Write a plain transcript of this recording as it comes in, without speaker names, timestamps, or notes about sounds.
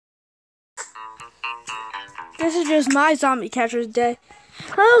This is just my zombie catcher's day.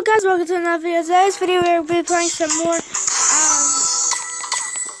 Hello guys, welcome to another video. Today's video we're going to be playing some more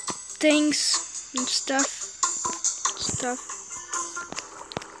things and stuff.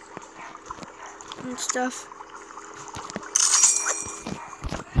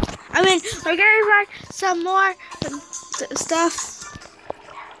 I mean, we're going to play some more stuff.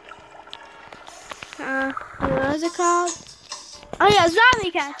 What is it called? Oh yeah,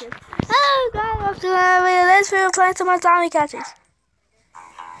 zombie catchers. Oh god, welcome to another video. This video we're playing some more zombie catchers.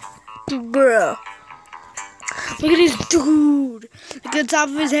 Bro. Look at this dude. Look at the top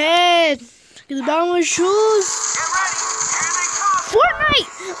of his head. Look at the bottom of his shoes. Fortnite!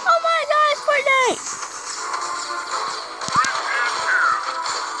 Oh my god, Fortnite!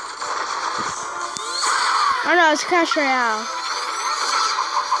 Oh no, it's Clash Royale.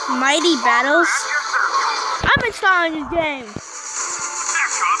 Mighty Battles. I'm installing this game.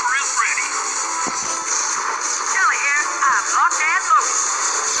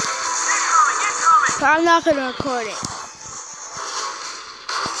 But I'm not gonna record it.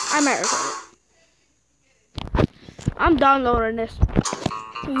 I might record it. I'm downloading this.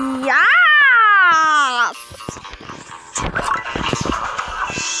 Yes!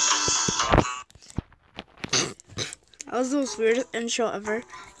 That was the most weirdest intro ever.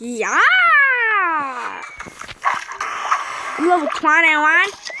 Yeah! I'm level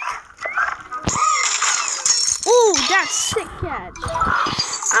 21. Ooh, that's sick catch.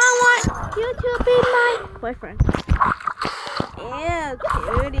 I want you to be my boyfriend. Ew,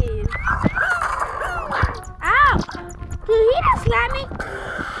 cuties. Ow! Did he just slap me?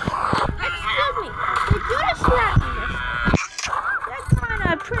 Excuse me. Did you just slap me? That's kind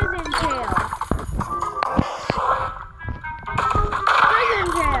of prison jail. Prison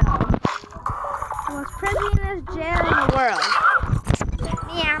jail. The most prisonest jail in the world.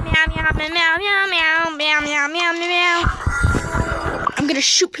 Meow, meow, meow, meow, meow, meow, meow, meow, meow, meow, meow. I'm gonna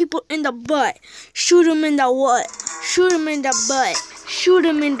shoot people in the butt. Shoot them in the what? Shoot them in the butt. Shoot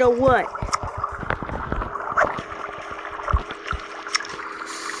them in the what?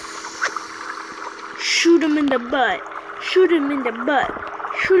 Shoot them in the butt. Shoot them in the butt.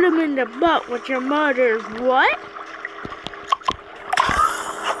 Shoot them in the butt with your mother's what?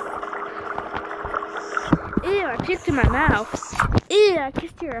 Ew, I kissed in my mouth. Ew, I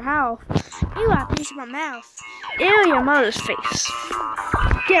kissed your house. Ew, I kissed my mouth. Ew, your mother's face.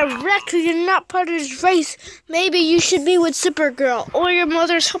 Get wrecked, you're not part of this race. Maybe you should be with Supergirl or your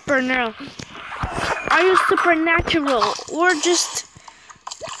mother's Supernatural. Are you supernatural or just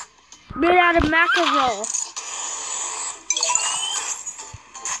made out of mackerel?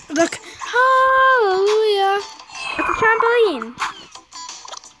 Look, hallelujah. It's a trampoline.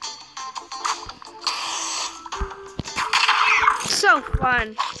 So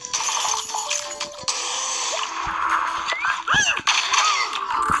fun.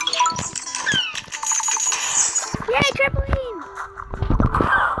 Yay, trampoline!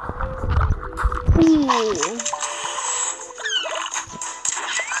 Ooh.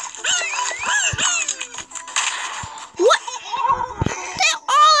 What? They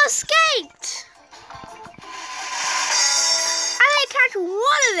all escaped! I didn't catch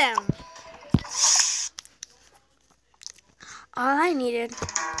one of them! All I needed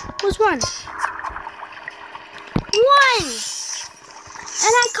was one. One!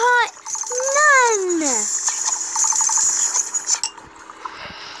 And I caught none!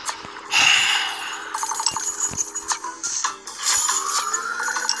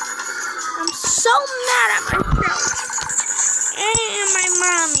 So mad at myself and my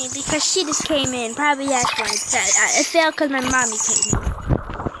mommy because she just came in. Probably that's why it failed because my mommy came in.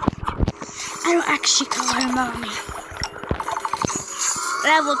 I don't actually call her mommy.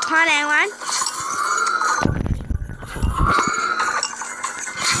 Level 21.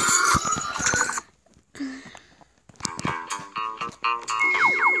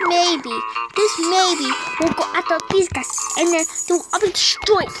 Maybe this maybe will go after these guys and then they will all be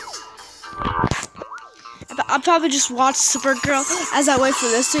destroyed. I'll probably just watch Supergirl as I wait for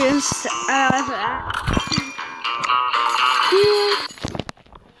this to end.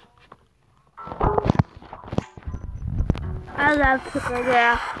 I love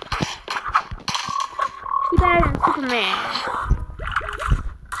Supergirl. She's better than Superman.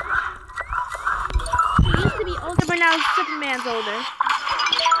 He used to be older, but now Superman's older.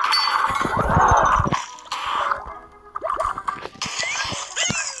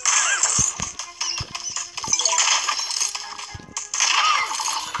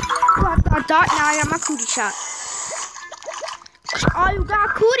 Now I got my cootie shot. Oh, you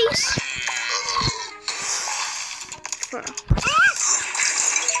got cooties?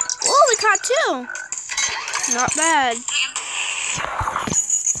 Oh, we caught two. Not bad.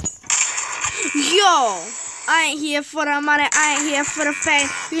 Yo! I ain't here for the money, I ain't here for the fame.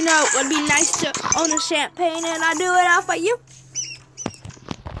 You know it would be nice to own a champagne, and I do it all for you.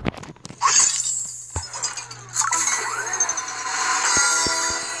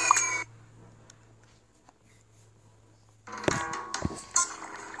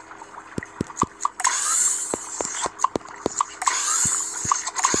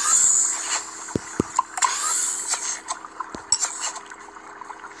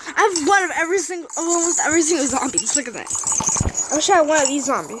 I've one of almost every single zombie. Just look at that. I wish I had one of these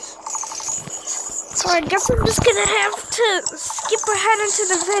zombies. So I guess I'm just gonna have to skip ahead into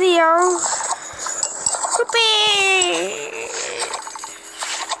the video. Whoopee!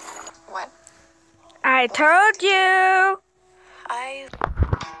 What? I told you.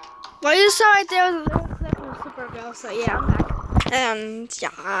 Well, you saw right there was a little clip of Supergirl. So yeah, I'm back. And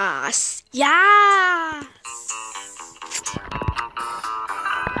yes.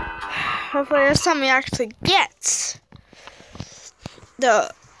 Hopefully there's something actually gets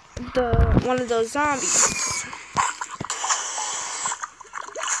the one of those zombies.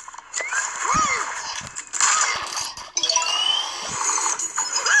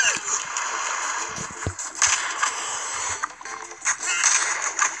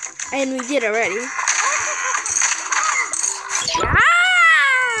 And we did already.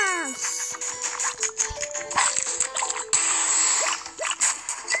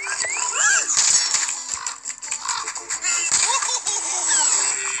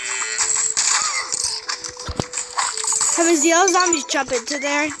 Sometimes the yellow zombies jump into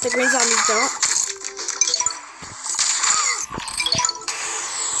there, the green zombies don't.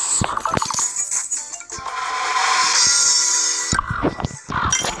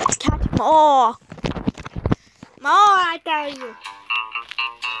 Catch them all. I tell you.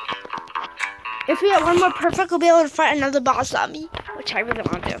 If we get one more perfect, we'll be able to fight another boss zombie, which I really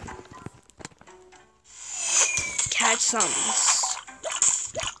want to do. Catch zombies.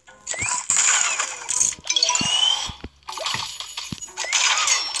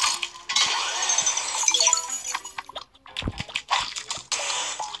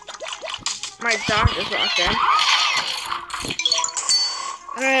 My dog just walked in.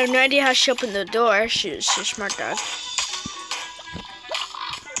 I have no idea how she opened the door. She's a smart dog.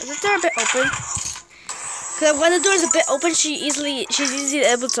 Is the door a bit open? Because when the door is a bit open, she's easily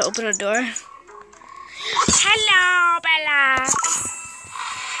able to open a door. Hello, Bella.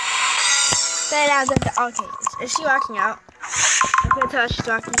 Bella, okay. Is she walking out? I can tell she's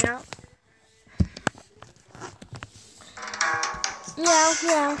walking out. Meow,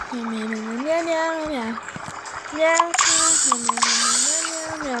 meow, meow, meow, meow, meow, meow, meow, meow,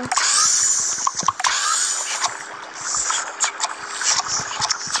 meow, meow.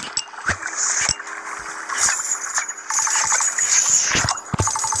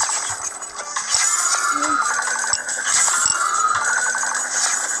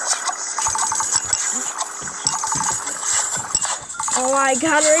 Oh my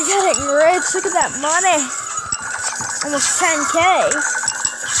God, we're getting rich! Look at that money. Almost 10K.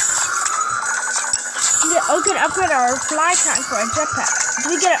 We can upgrade our fly time for a jetpack. Do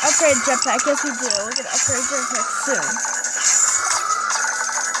we get an upgrade jetpack? Yes, we do. We're gonna upgrade jetpack soon.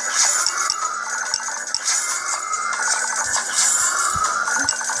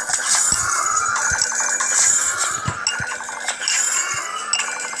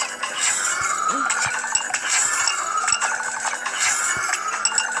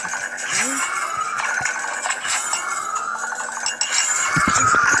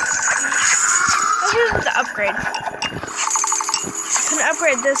 Upgrade. I'm gonna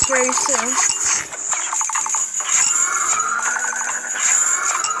upgrade this very soon.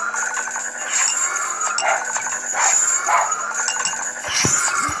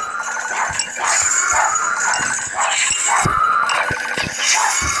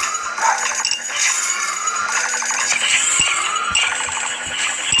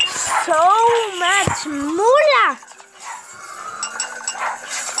 So much moolah.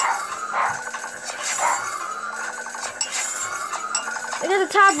 Look at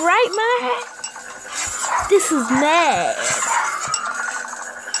the top right, man. This is mad.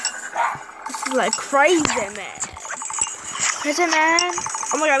 This is like crazy, man. Crazy, man.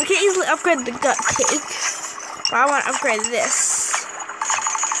 Oh my God, we can easily upgrade the gut cake. But I want to upgrade this.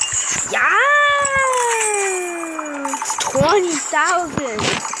 Yeah! It's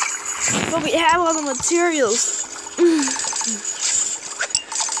 20,000. But we have all the materials.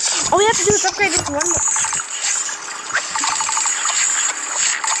 All we have to do is upgrade this one more.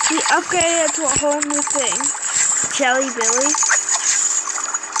 We upgraded it to a whole new thing. Jelly Billy.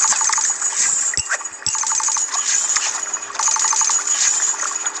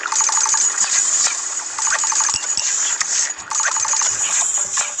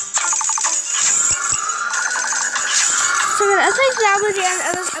 that was the end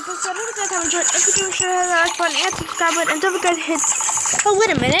of this episode. Don't forget to have enjoyed. If you do, share the like button and subscribe button. And don't forget to hit. Oh,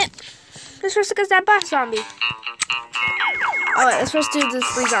 wait a minute. Let's first look at that boss zombie. Oh, wait, let's first do the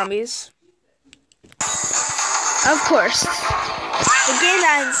 3 zombies. Of course. The game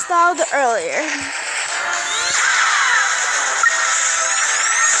that I installed earlier.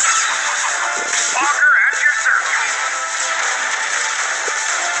 Walker at your service.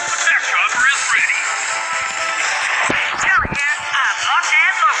 The chopper is ready. Callahan, I'm locked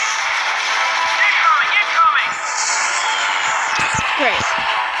and loaded. Incoming, incoming. Great.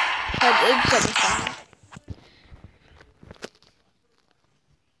 That did get me fun.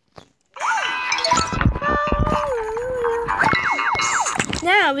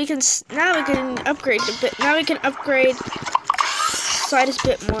 Now we can upgrade a bit. Now we can upgrade slightest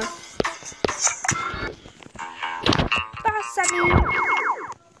bit more.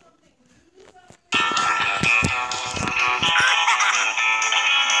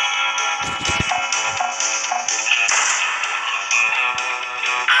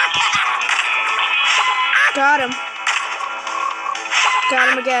 Got him. Got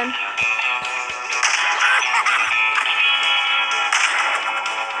him again.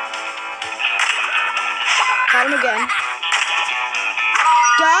 Got him again.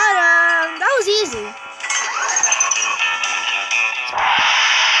 Got him! That was easy.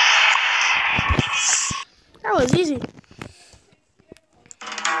 That was easy.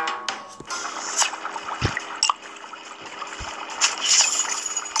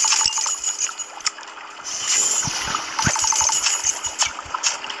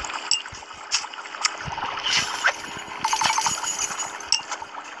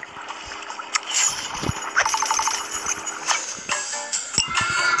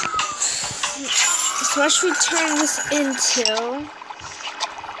 So what should we turn this into?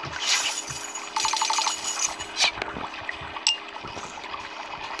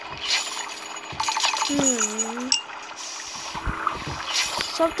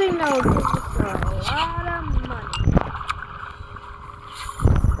 Something that will give us a lot of money.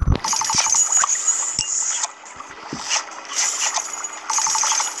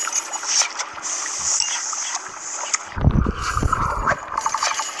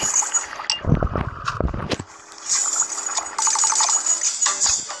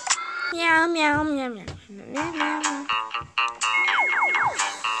 Meow, meow, meow, meow, meow, meow.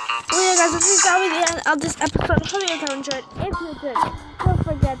 Well, yeah, guys, this is probably the end of this episode. Hope you guys enjoyed. If you did, don't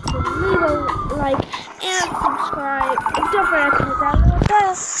forget to leave a like and subscribe. And don't forget to hit that little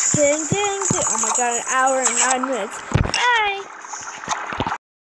bell. Ding, ding, ding. Oh my god, an hour and 9 minutes. Bye!